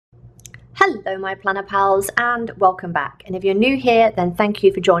Hello my planner pals and welcome back, and if you're new here then thank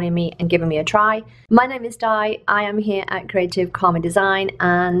you for joining me and giving me a try. My name is Di, I am here at Creative Karma Design,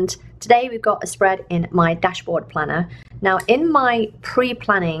 and today we've got a spread in my dashboard planner. Now in my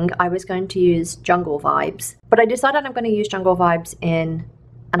pre-planning I was going to use Jungle Vibes, but I decided I'm going to use Jungle Vibes in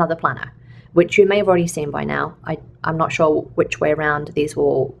another planner, which you may have already seen by now. I'm not sure which way around these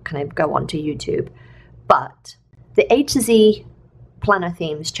will kind of go onto YouTube, but the A to Z Planner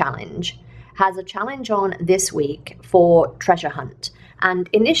Themes Challenge has a challenge on this week for treasure hunt, and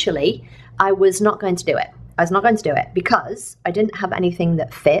initially I was not going to do it. I was not going to do it because I didn't have anything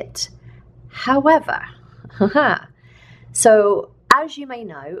that fit. However, so as you may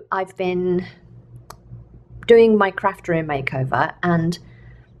know, I've been doing my craft room makeover, and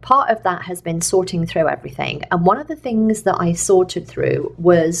part of that has been sorting through everything, and one of the things that I sorted through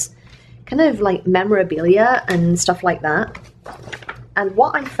was kind of like memorabilia and stuff like that. And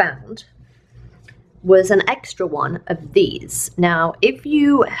what I found was an extra one of these. Now, if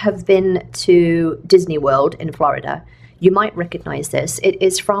you have been to Disney World in Florida, you might recognize this. It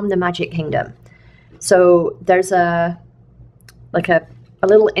is from the Magic Kingdom. So there's a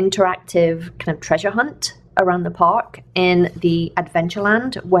little interactive kind of treasure hunt around the park in the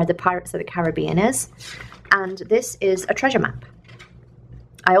Adventureland where the Pirates of the Caribbean is. And this is a treasure map.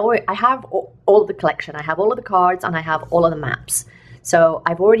 I have all of the collection. I have all of the cards and I have all of the maps. So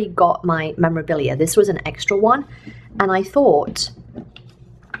I've already got my memorabilia. This was an extra one, and I thought,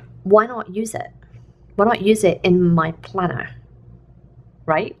 why not use it? Why not use it in my planner,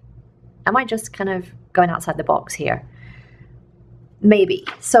 right? Am I just kind of going outside the box here? Maybe.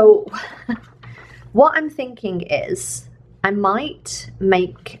 So what I'm thinking is I might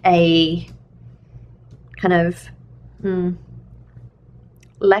make a kind of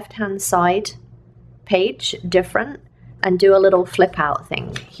left-hand side page different and do a little flip out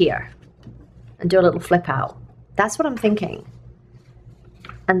thing here and do a little flip out. That's what I'm thinking.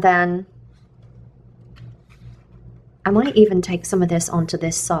 And then I might even take some of this onto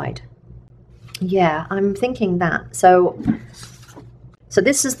this side. Yeah, I'm thinking that. So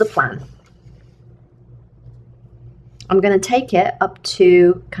this is the plan. I'm going to take it up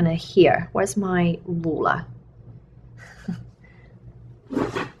to kind of here. Where's my ruler?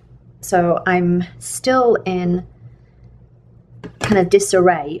 So I'm still in kind of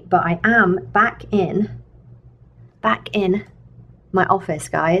disarray, but I am back in my office,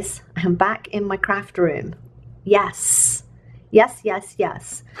 guys. I'm back in my craft room. Yes. Yes, yes,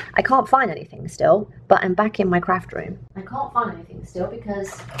 yes. I can't find anything still, but I'm back in my craft room. I can't find anything still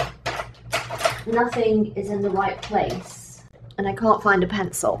because nothing is in the right place, and I can't find a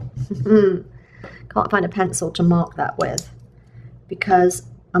pencil. Can't find a pencil to mark that with, because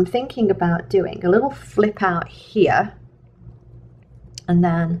I'm thinking about doing a little flip out here, and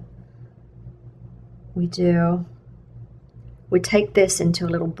then we take this into a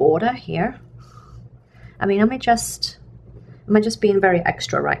little border here. I mean, am I just being very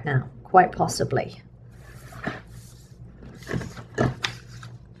extra right now? Quite possibly.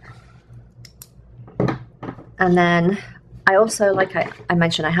 And then I also, like I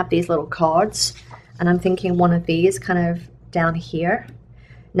mentioned, I have these little cards, and I'm thinking one of these kind of down here.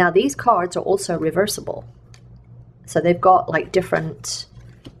 Now these cards are also reversible. So they've got like different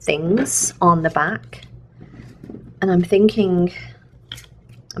things on the back. And I'm thinking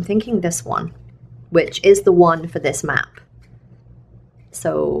this one, which is the one for this map.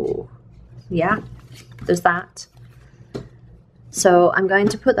 So yeah, there's that. So I'm going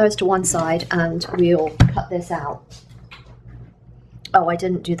to put those to one side and we'll cut this out. Oh, I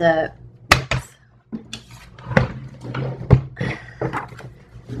didn't do the width.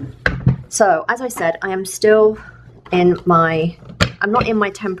 So as I said, I am still in my, I'm not in my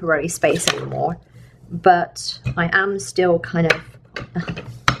temporary space anymore, but I am still kind of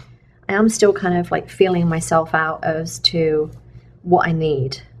like feeling myself out as to what I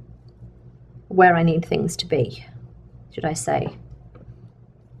need, where I need things to be, should I say.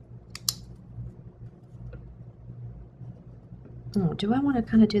 Oh, do I want to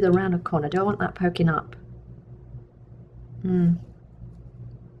kind of do the rounded corner? Do I want that poking up?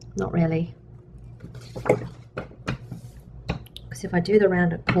 Not really. Because if I do the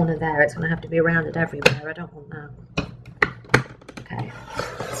rounded corner there, it's going to have to be rounded everywhere. I don't want that. Okay,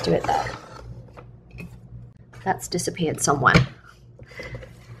 let's do it there. That's disappeared somewhere.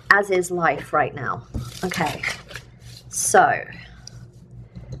 As is life right now. Okay, so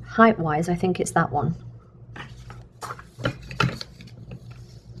height-wise, I think it's that one.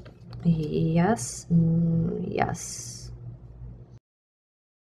 Yes, yes.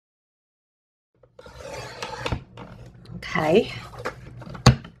 Okay,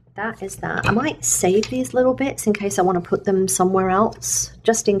 that is that. I might save these little bits in case I want to put them somewhere else,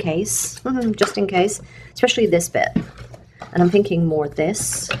 just in case, just in case, especially this bit. And I'm thinking more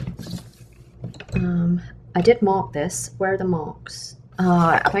this. I did mark this. Where are the marks?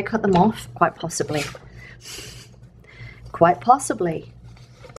 Have I cut them off? Quite possibly. Quite possibly.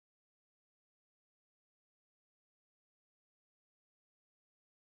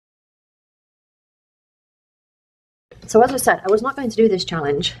 So as I said, I was not going to do this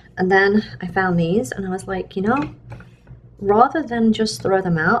challenge, and then I found these and I was like, you know, rather than just throw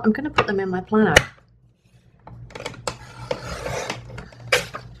them out, I'm going to put them in my planner.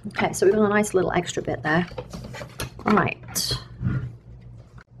 Okay, so we've got a nice little extra bit there. All right.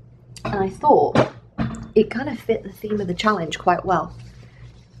 And I thought it kind of fit the theme of the challenge quite well.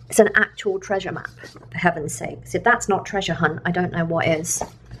 It's an actual treasure map, for heaven's sakes. If that's not treasure hunt, I don't know what is.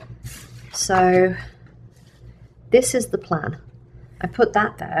 So this is the plan. I put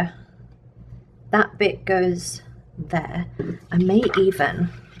that there. That bit goes there. I may even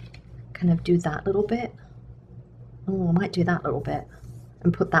kind of do that little bit. Oh, I might do that little bit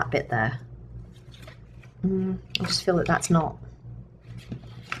and put that bit there. I just feel that that's not.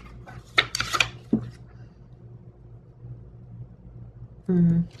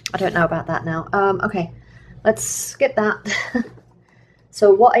 I don't know about that now. Okay, let's skip that.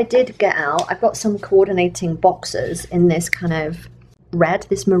 So what I did get out, I've got some coordinating boxes in this kind of red,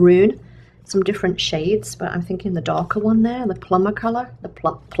 this maroon, some different shades, but I'm thinking the darker one there, the plumber color, the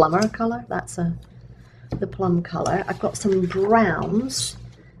plumber color, that's the plum color. I've got some browns,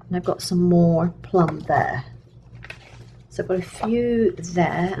 and I've got some more plum there. So I've got a few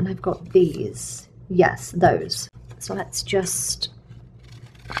there, and I've got these. Yes, those. So let's just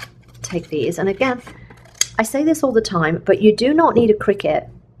take these. And again, I say this all the time, but you do not need a Cricut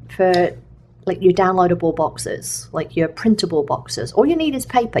for like your downloadable boxes, like your printable boxes. All you need is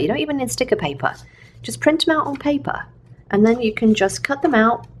paper. You don't even need sticker paper. Just print them out on paper, and then you can just cut them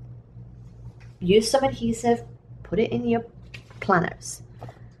out, use some adhesive, put it in your planners.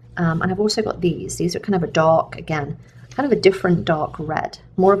 And I've also got these. These are kind of a dark, again, kind of a different dark red,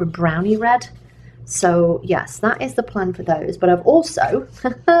 more of a browny red. So yes, that is the plan for those. But I've also,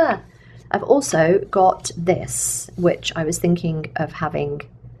 I've also got this, which I was thinking of having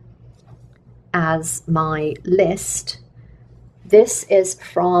as my list. This is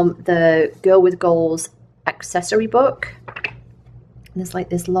from the Girl with Goals accessory book. And there's like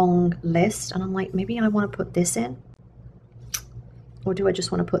this long list, and I'm like, maybe I want to put this in, or do I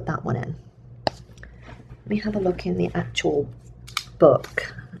just want to put that one in? Let me have a look in the actual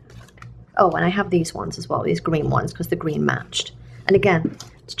book. Oh, and I have these ones as well, these green ones, because the green matched. And again,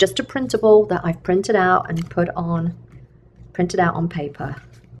 it's just a printable that I've printed out and printed out on paper.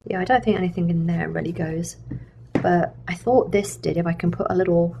 Yeah, I don't think anything in there really goes, but I thought this did, if I can put a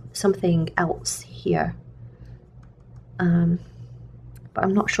little something else here. But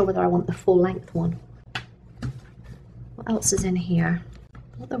I'm not sure whether I want the full length one. What else is in here?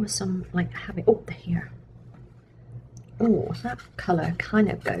 I thought there was some like having, oh, here. Oh, that color kind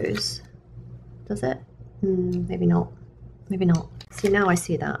of goes. Does it? Maybe not. Maybe not. See, now I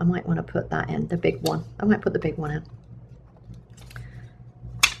see that. I might want to put that in, the big one. I might put the big one in.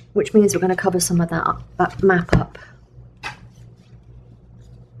 Which means we're going to cover some of that map up.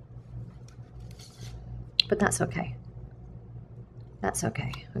 But that's okay. That's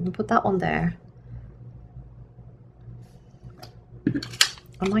okay. I can put that one there.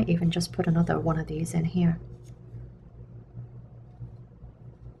 I might even just put another one of these in here.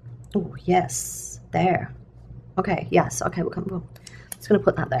 Oh, yes. There. Okay, yes. Okay, we're just going to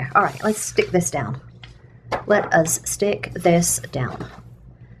put that there. All right, let's stick this down. Let us stick this down.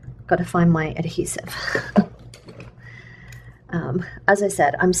 Got to find my adhesive. As I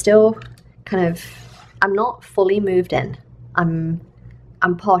said, I'm still kind of, I'm not fully moved in. I'm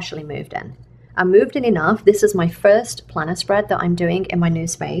partially moved in. I'm moved in enough. This is my first planner spread that I'm doing in my new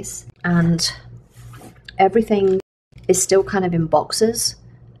space, and everything is still kind of in boxes.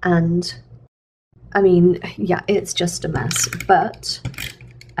 And I mean, yeah, it's just a mess, but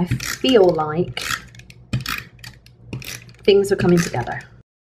I feel like things are coming together.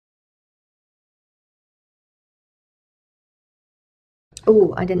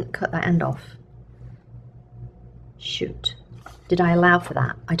 Oh, I didn't cut that end off. Shoot. Did I allow for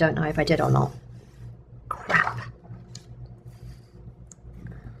that? I don't know if I did or not. Crap.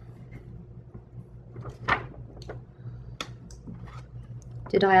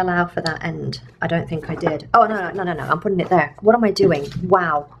 Did I allow for that end? I don't think I did. Oh, no, I'm putting it there. What am I doing?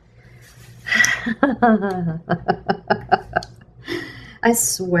 Wow. I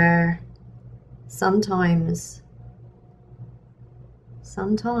swear, sometimes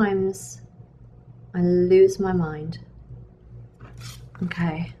Sometimes I lose my mind.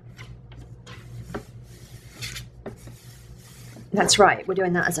 Okay. That's right, we're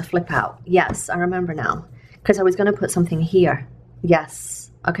doing that as a flip out. Yes, I remember now. Because I was going to put something here.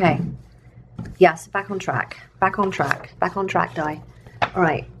 Yes, okay. Yes, back on track. Back on track. Back on track, die. All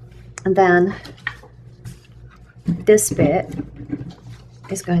right. And then this bit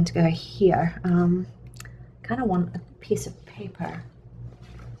is going to go here. Kind of want a piece of paper.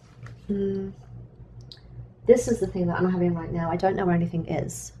 This is the thing that I'm having right now. I don't know where anything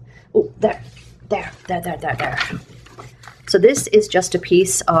is. Oh, there. So this is just a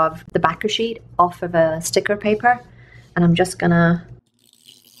piece of the backer sheet off of a sticker paper, and I'm just gonna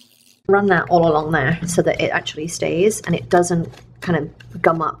run that all along there so that it actually stays and it doesn't kind of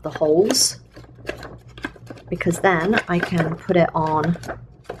gum up the holes, because then I can put it on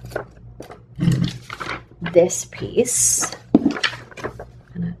this piece. I'm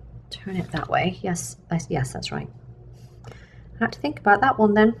gonna turn it that way. Yes, that's right. I have to think about that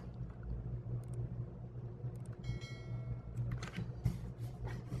one then.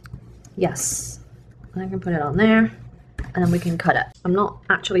 Yes, I can put it on there and then we can cut it. I'm not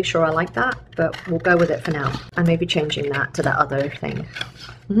actually sure I like that, but we'll go with it for now. I may be changing that to that other thing.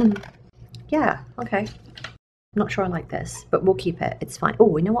 Yeah, okay. I'm not sure I like this, but we'll keep it. It's fine.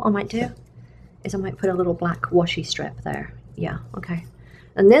 Oh, you know what I might do? Is I might put a little black washi strip there. Yeah, okay.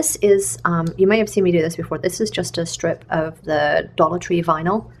 And this is, you may have seen me do this before. This is just a strip of the Dollar Tree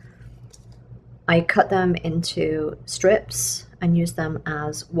vinyl. I cut them into strips and use them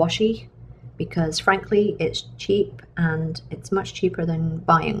as washi because frankly it's cheap and it's much cheaper than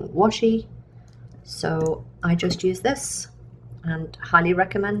buying washi. So I just use this and highly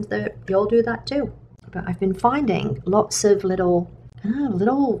recommend that you all do that too. But I've been finding lots of little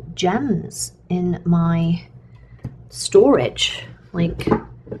gems in my storage. Like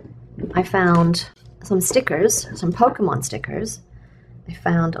I found some stickers, some Pokemon stickers. I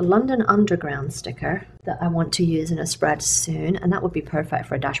found a London Underground sticker that I want to use in a spread soon, and that would be perfect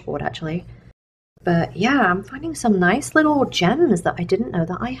for a dashboard actually. But yeah, I'm finding some nice little gems that I didn't know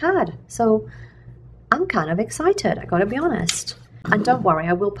that I had. So I'm kind of excited, I gotta be honest. And don't worry,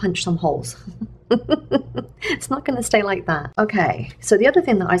 I will punch some holes. It's not gonna stay like that. Okay, so the other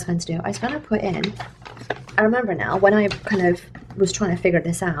thing that I was going to do, I was gonna put in, I remember now when I kind of was trying to figure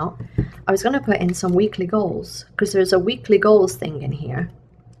this out, I was going to put in some weekly goals because there's a weekly goals thing in here.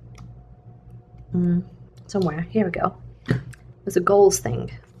 Somewhere, here we go. There's a goals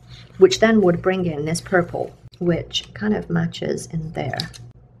thing, which then would bring in this purple, which kind of matches in there.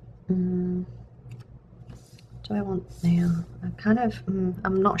 Do I want, yeah,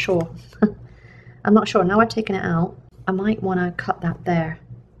 I'm not sure. I'm not sure. Now I've taken it out, I might want to cut that there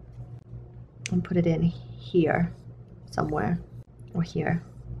and put it in here somewhere, or here.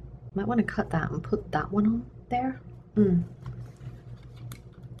 Might want to cut that and put that one on there. That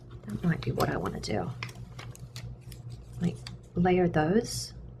might be what I want to do. Like layer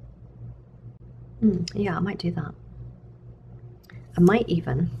those. Yeah, I might do that. I might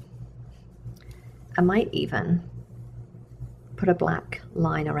even put a black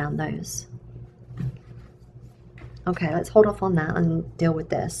line around those. Okay, let's hold off on that and deal with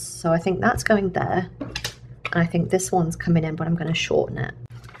this. So I think that's going there. And I think this one's coming in, but I'm going to shorten it.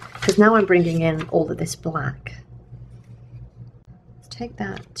 Because now I'm bringing in all of this black. Let's take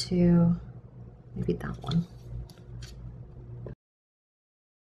that to maybe that one.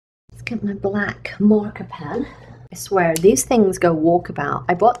 Let's get my black marker pen. I swear, these things go walkabout.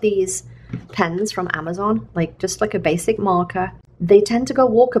 I bought these pens from Amazon, like just like a basic marker. They tend to go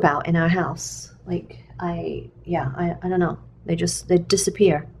walkabout in our house. Like, I don't know. They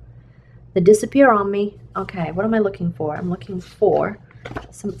disappear. They disappear on me. Okay, what am I looking for? I'm looking for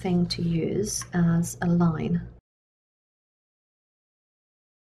something to use as a line.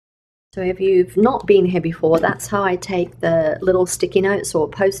 So if you've not been here before, that's how I take the little sticky notes or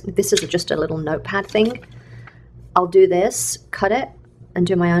post. This is just a little notepad thing. I'll do this, cut it, and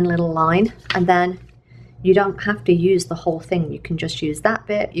do my own little line. And then you don't have to use the whole thing. You can just use that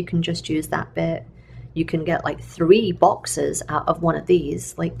bit. You can just use that bit. You can get like 3 boxes out of one of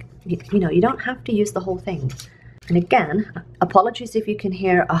these. Like, you know, you don't have to use the whole thing. And again, apologies if you can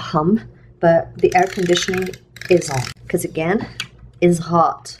hear a hum, but the air conditioning is on. Because again, is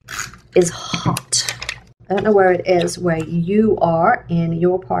hot. Is hot. I don't know where it is where you are in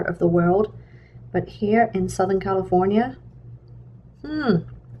your part of the world, but here in Southern California, it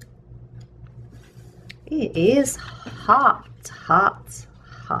is hot, hot,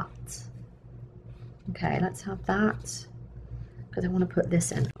 hot. Okay, let's have that. Because I want to put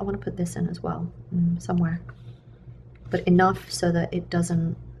this in. I want to put this in as well, somewhere. but enough so that it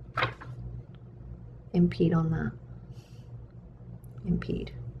doesn't impede on that.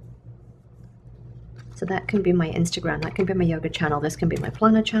 Impede. So that can be my Instagram, that can be my yoga channel, this can be my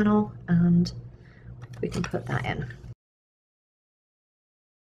planner channel, and we can put that in.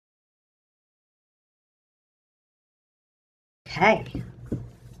 Okay.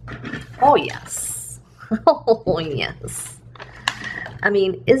 Oh yes. Oh yes. I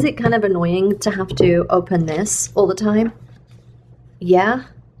mean, is it kind of annoying to have to open this all the time? Yeah.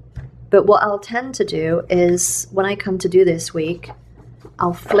 But what I'll tend to do is when I come to do this week,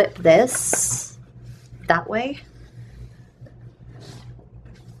 I'll flip this that way.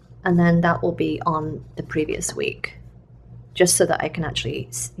 And then that will be on the previous week, just so that I can actually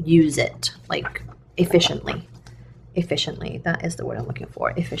use it like efficiently. Efficiently, that is the word I'm looking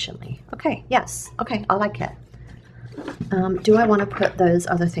for, efficiently. Okay, yes, okay, I like it. Do I want to put those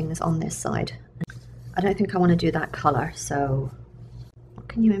other things on this side? I don't think I want to do that color, so what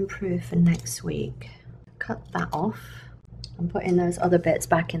can you improve for next week? Cut that off and put in those other bits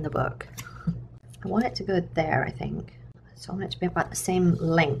back in the book. I want it to go there, I think. So I want it to be about the same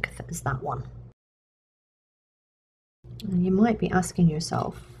length as that one. And you might be asking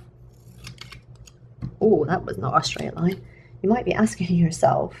yourself, oh, that was not a straight line. You might be asking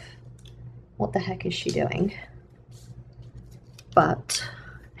yourself, what the heck is she doing? But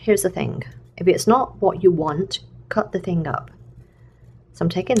here's the thing. If it's not what you want, cut the thing up. So I'm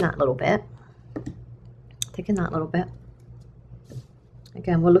taking that little bit. Taking that little bit.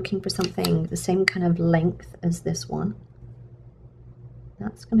 Again, we're looking for something the same kind of length as this one.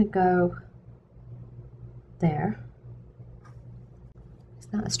 That's going to go there. Is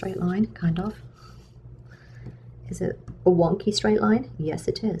that a straight line? Kind of. Is it a wonky straight line? Yes,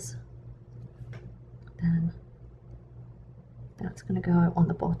 it is. Then that's going to go on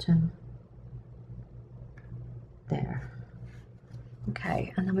the bottom there.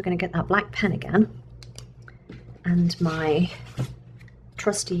 Okay, and then we're going to get that black pen again and my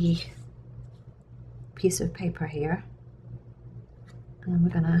trusty piece of paper here, and then we're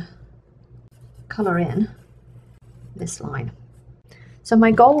going to color in this line. So my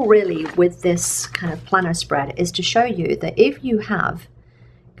goal really with this kind of planner spread is to show you that if you have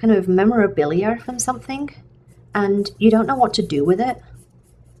kind of memorabilia from something and you don't know what to do with it,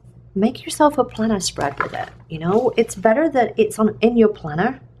 make yourself a planner spread with it. You know, it's better that it's in your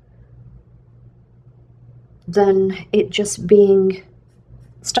planner than it just being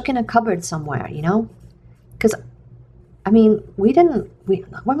stuck in a cupboard somewhere, you know? Because, I mean, when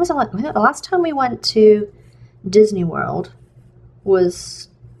was the last time we went to Disney World was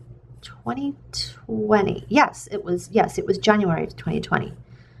 2020. Yes, it was January 2020,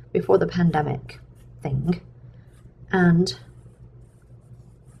 before the pandemic thing.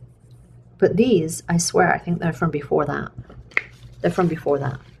 But these, I swear, I think they're from before that. They're from before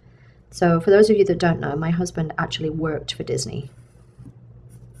that. So for those of you that don't know, my husband actually worked for Disney.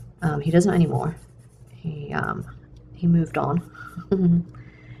 He doesn't anymore. He moved on.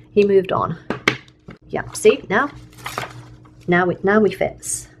 He moved on. Yeah, see, now we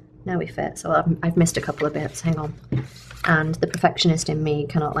fits. Now we fit. So I've missed a couple of bits. Hang on. And the perfectionist in me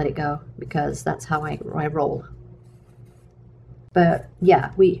cannot let it go because that's how I roll. But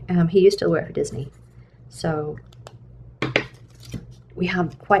yeah, he used to work for Disney, so we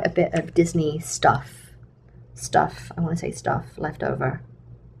have quite a bit of Disney stuff. I want to say stuff left over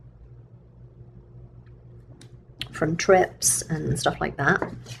from trips and stuff like that.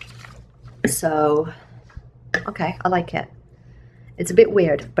 So okay, I like it. It's a bit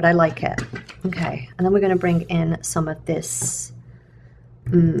weird, but I like it. Okay, and then we're going to bring in some of this,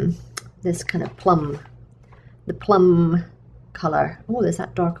 this kind of plum, the plum color. Oh, there's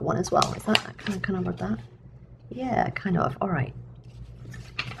that darker one as well. Is that kind of like that? Yeah, kind of. All right.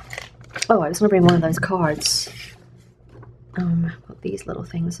 Oh, I was going to bring one of those cards. Put these little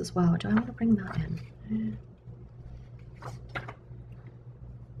things as well. Do I want to bring that in?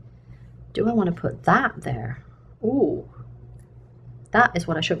 Do I want to put that there? Ooh. That is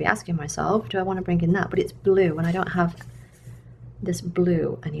what I should be asking myself. Do I want to bring in that? But it's blue, and I don't have this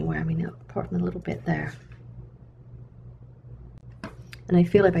blue anywhere. I mean, apart from a little bit there. And I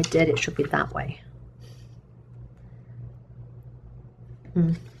feel if I did, it should be that way.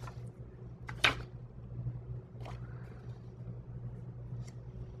 So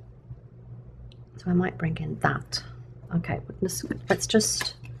I might bring in that. Okay, let's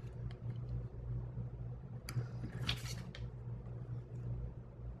just...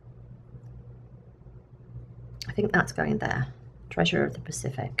 I think that's going there. Treasure of the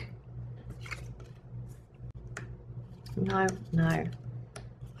Pacific. No.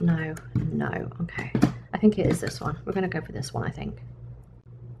 Okay. I think it is this one. We're going to go for this one, I think.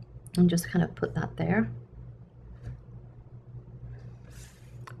 And just kind of put that there.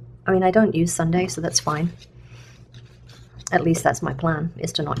 I mean, I don't use Sunday, so that's fine. At least that's my plan,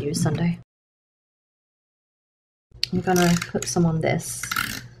 is to not use Sunday. I'm going to put some on this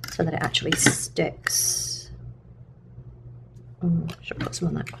so that it actually sticks. Should put some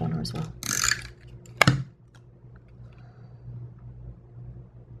on that corner as well.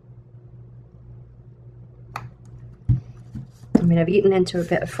 I mean, I've eaten into a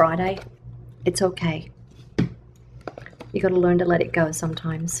bit of Friday. It's okay. You got to learn to let it go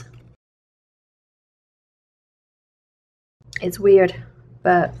sometimes. It's weird,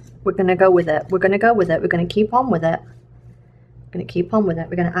 but we're going to go with it. We're going to go with it. We're going to keep on with it. We're going to keep on with it.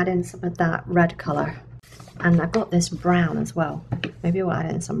 We're going to add in some of that red color. And I've got this brown as well. Maybe we'll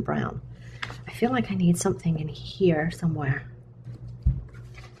add in some brown. I feel like I need something in here somewhere.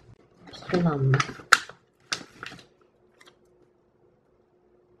 Plum.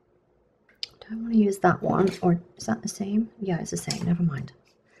 Do I want to use that one? Or is that the same? Yeah, it's the same. Never mind.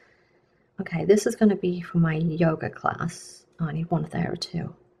 Okay, this is going to be for my yoga class. Oh, I need one there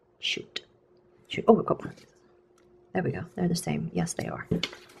too. Shoot. Shoot. Oh, we've got one. There we go. They're the same. Yes, they are.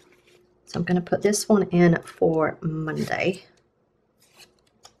 So I'm going to put this one in for Monday.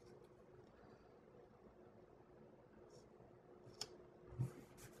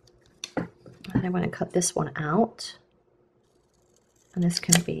 And I'm going to cut this one out. And this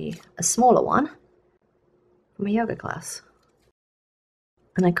can be a smaller one for my yoga class.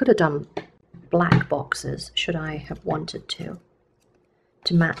 And I could have done black boxes, should I have wanted to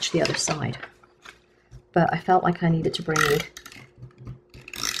match the other side. But I felt like I needed to bring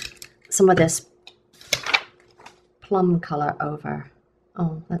some of this plum color over.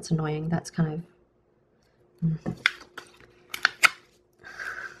 Oh, that's annoying. That's kind of...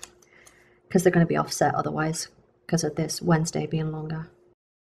 Because they're going to be offset otherwise, because of this Wednesday being longer.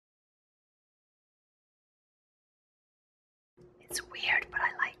 It's weird, but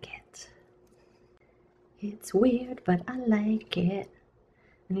I like it. It's weird, but I like it.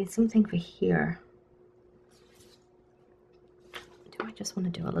 I need something for here. Do I just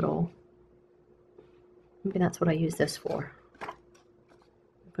want to do a little... Maybe that's what I use this for.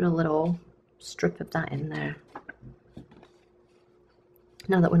 Put a little strip of that in there.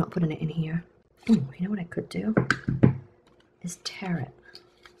 Now that we're not putting it in here. Oh, you know what I could do? Is tear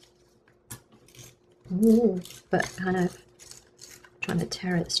it. Ooh, but kind of trying to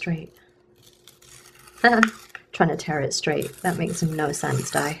tear it straight. Trying to tear it straight. That makes no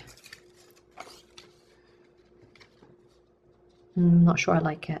sense, Di. Not sure I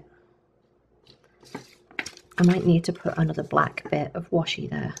like it. I might need to put another black bit of washi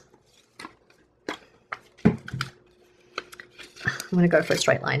there. I'm going to go for a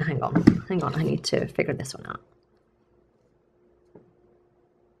straight line. Hang on. Hang on. I need to figure this one out.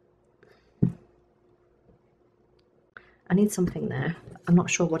 I need something there. I'm not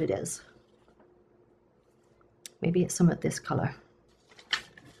sure what it is. Maybe it's some of this color.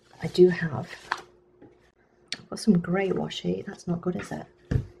 I do have. I've got some grey washi. That's not good, is it?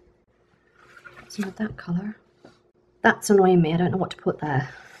 Some of that color. That's annoying me. I don't know what to put there.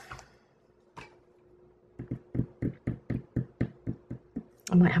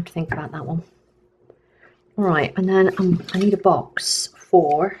 I might have to think about that one. All right, and then I need a box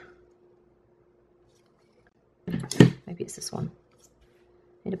for, maybe it's this one. I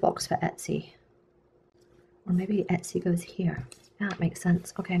need a box for Etsy. Or maybe Etsy goes here. Yeah, that makes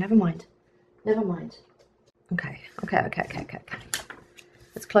sense. Okay, never mind. Never mind. Okay.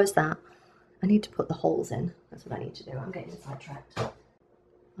 Let's close that. I need to put the holes in. That's what I need to do. I'm getting sidetracked.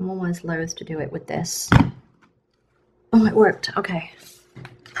 I'm almost loath to do it with this. Oh, it worked. Okay.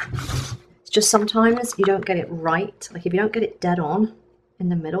 It's just sometimes you don't get it right. Like if you don't get it dead on in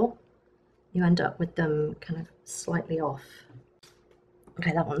the middle, you end up with them kind of slightly off.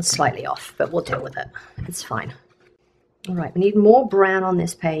 Okay, that one's slightly off, but we'll deal with it. It's fine. All right, we need more brown on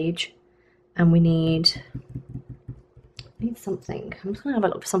this page, and we need something. I'm just gonna have a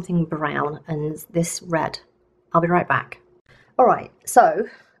look for something brown and this red. I'll be right back. All right, so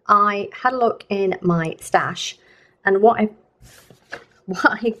I had a look in my stash, and what I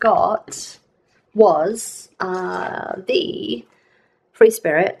got was the Free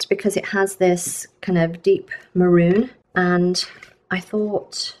Spirit, because it has this kind of deep maroon, and I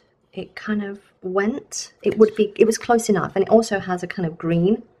thought it kind of went. It was close enough, and it also has a kind of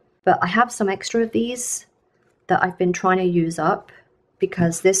green, but I have some extra of these that I've been trying to use up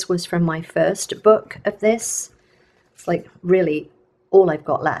because this was from my first book of this. It's like really all I've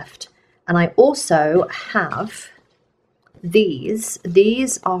got left. And I also have these.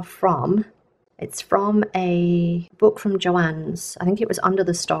 These are from It's from a book from Joanne's. I think it was Under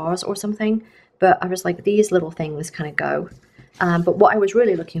the Stars or something. But I was like, these little things kind of go. But what I was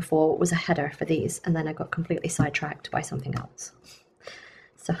really looking for was a header for these. And then I got completely sidetracked by something else.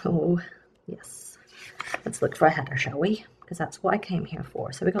 So, yes. Let's look for a header, shall we? Because that's what I came here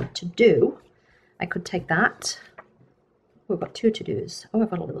for. So we got to do. I could take that. Oh, we've got 2 to-dos. Oh,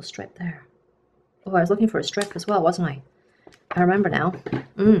 I've got a little strip there. Oh, I was looking for a strip as well, wasn't I? I remember now.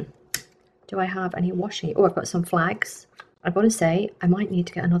 Do I have any washi? Oh, I've got some flags. I've got to say, I might need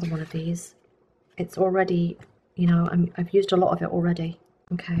to get another one of these. It's already, you know, I've used a lot of it already.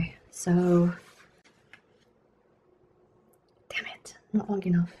 Okay, so... Damn it, not long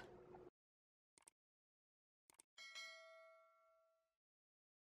enough.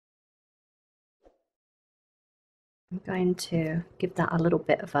 I'm going to give that a little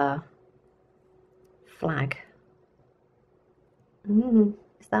bit of a flag.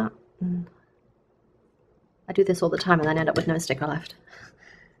 Is that... I do this all the time and then end up with no sticker left.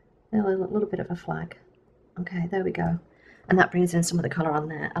 A little bit of a flag. Okay, there we go. And that brings in some of the colour on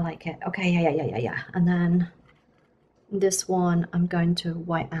there. I like it. Okay, yeah. And then this one I'm going to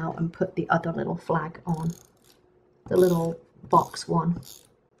white out and put the other little flag on. The little box one.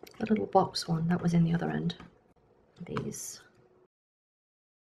 The little box one that was in the other end. These.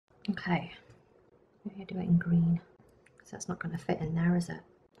 Okay. Maybe I do it in green. Because that's not going to fit in there, is it?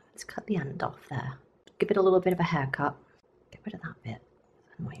 Let's cut the end off there. Give it a little bit of a haircut. Get rid of that bit.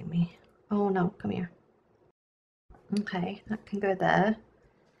 It's annoying me. Oh no, come here. Okay, that can go there.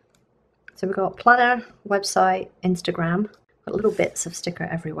 So we've got planner, website, Instagram. Got little bits of sticker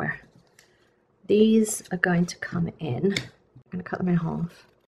everywhere. These are going to come in. I'm going to cut them in half.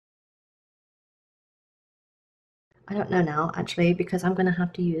 I don't know now, actually, because I'm going to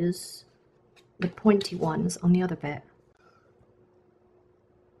have to use the pointy ones on the other bit.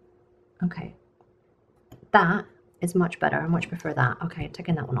 Okay. That is much better. I much prefer that. Okay,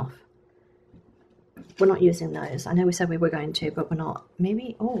 taking that one off. We're not using those. I know we said we were going to, but we're not.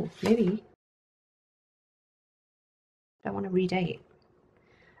 Maybe, oh, maybe. I don't want to redate.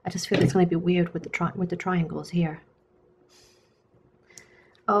 I just feel it's going to be weird with the triangles here.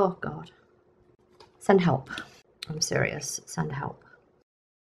 Oh, God. Send help. I'm serious. Send help.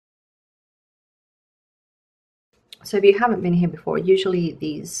 So if you haven't been here before, usually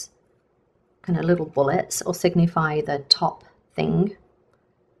these kind of little bullets will signify the top thing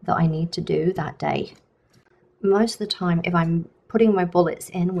that I need to do that day. Most of the time, if I'm putting my bullets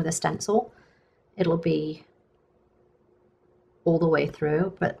in with a stencil, it'll be all the way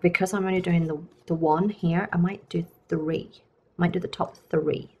through, but because I'm only doing the one here, I might do 3. I might do the top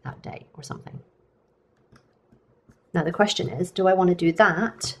 3 that day or something. Now the question is, do I want to do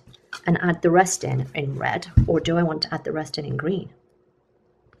that and add the rest in red, or do I want to add the rest in green?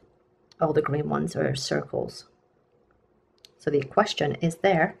 All the green ones are circles. So the question is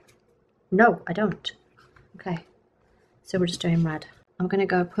there. No, I don't. Okay, so we're just doing red. I'm going to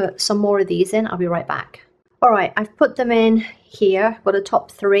go put some more of these in. I'll be right back. Alright, I've put them in here. Got a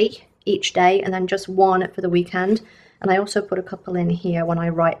top 3 each day and then just 1 for the weekend. And I also put a couple in here when I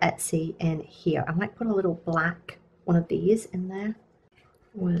write Etsy in here. I might put a little black one of these in there.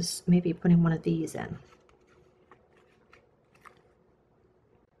 Was maybe putting one of these in.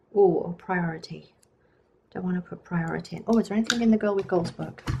 Oh, priority. Don't want to put priority in. Oh, is there anything in the Girl with Goals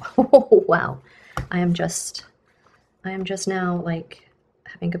book? Oh, wow. I am just now like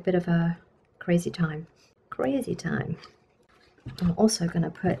having a bit of a crazy time. Crazy time. I'm also going to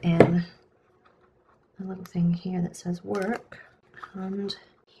put in a little thing here that says work and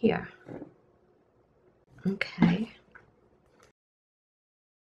here. Okay.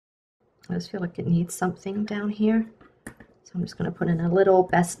 I just feel like it needs something down here. So I'm just going to put in a little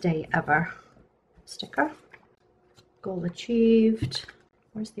best day ever sticker. Goal achieved.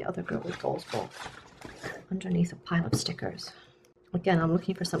 Where's the other Girl with Goals book? Underneath a pile of stickers. Again, I'm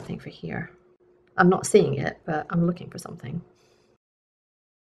looking for something for here. I'm not seeing it, but I'm looking for something.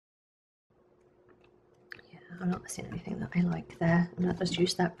 Yeah, I'm not seeing anything that I like there. I'm going to just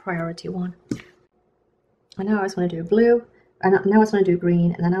use that priority one. I know I was going to do blue, and now I was going to do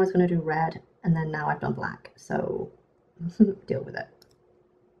green, and then I was going to do red, and then now I've done black. So deal with it.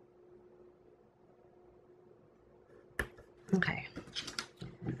 Okay.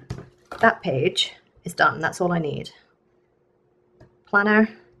 That page is done. That's all I need. Planner,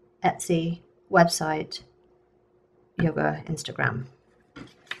 Etsy, website, yoga, Instagram.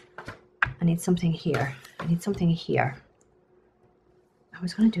 I need something here. I need something here. I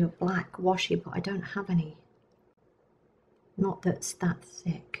was going to do a black washi, but I don't have any. Not that's that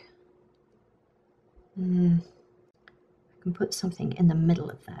thick. I can put something in the middle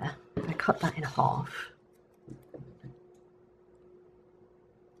of there. If I cut that in half.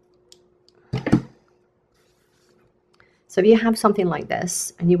 So if you have something like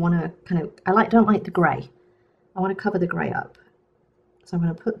this and you want to kind of, don't like the grey. I want to cover the grey up. So I'm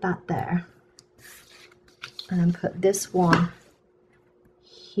going to put that there. And then put this one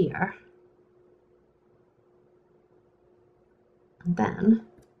here. And then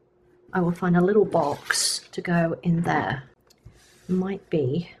I will find a little box to go in there. It might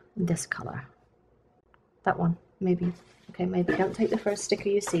be this colour. That one, maybe. Okay, maybe. Don't take the first sticker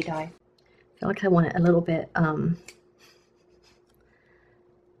you see, Di. I feel like I want it a little bit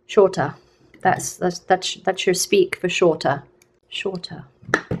shorter. That's your speak for shorter. Shorter.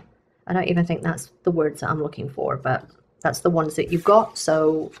 I don't even think that's the words that I'm looking for, but that's the ones that you've got,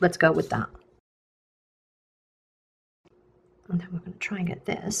 so let's go with that. And then we're going to try and get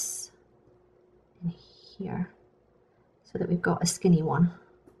this in here so that we've got a skinny one,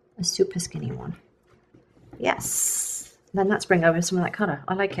 a super skinny one. Yes. Then let's bring over some of that colour.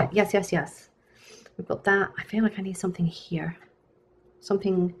 I like it. Yes, yes, yes. We've got that. I feel like I need something here.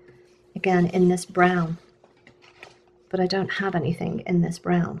 Something, again, in this brown. But I don't have anything in this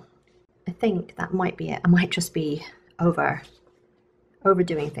brown. I think that might be it. I might just be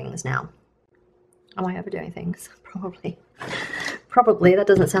overdoing things now. Am I overdoing things? Probably. Probably. That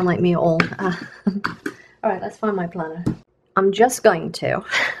doesn't sound like me at all. All right, let's find my planner. I'm just going to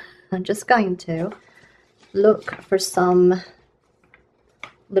look for some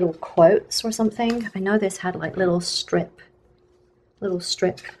little quotes or something. I know this had like little strip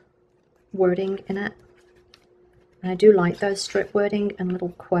wording in it. And I do like those strip wording and little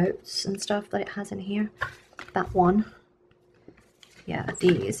quotes and stuff that it has in here. That one. Yeah,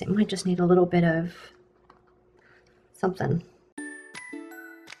 these. It might just need a little bit of something.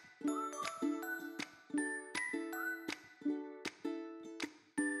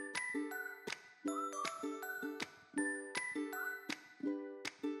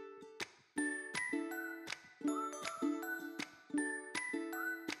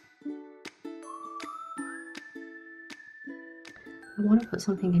 I want to put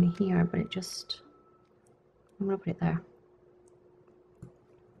something in here, but I'm going to put it there.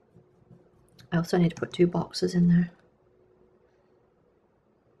 I also need to put 2 boxes in there.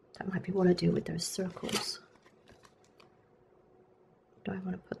 That might be what I do with those circles. Do I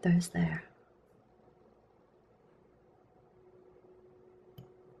want to put those there?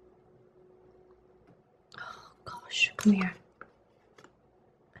 Oh gosh, come here.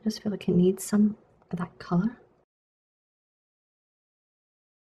 I just feel like it needs some of that colour.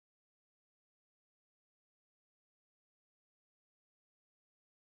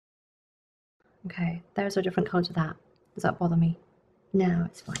 Okay, there's a different colour to that. Does that bother me? No,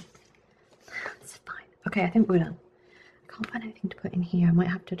 it's fine. It's fine. Okay, I think we're done. I can't find anything to put in here. I might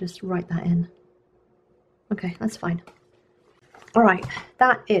have to just write that in. Okay, that's fine. All right,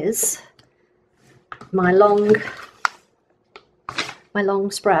 that is my long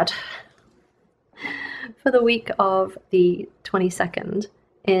spread for the week of the 22nd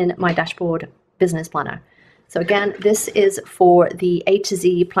in my dashboard business planner. So again, this is for the A to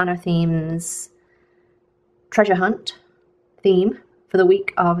Z Planner Themes treasure hunt theme for the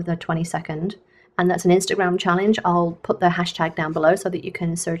week of the 22nd. And that's an Instagram challenge. I'll put the hashtag down below so that you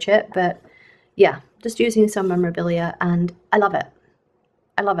can search it. But yeah, just using some memorabilia, and I love it.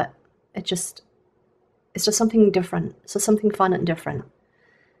 I love it. It's just something different. So something fun and different.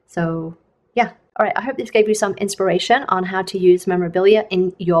 So yeah. All right, I hope this gave you some inspiration on how to use memorabilia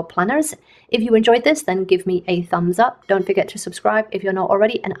in your planners. If you enjoyed this, then give me a thumbs up. Don't forget to subscribe if you're not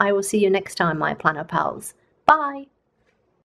already, and I will see you next time, my planner pals. Bye!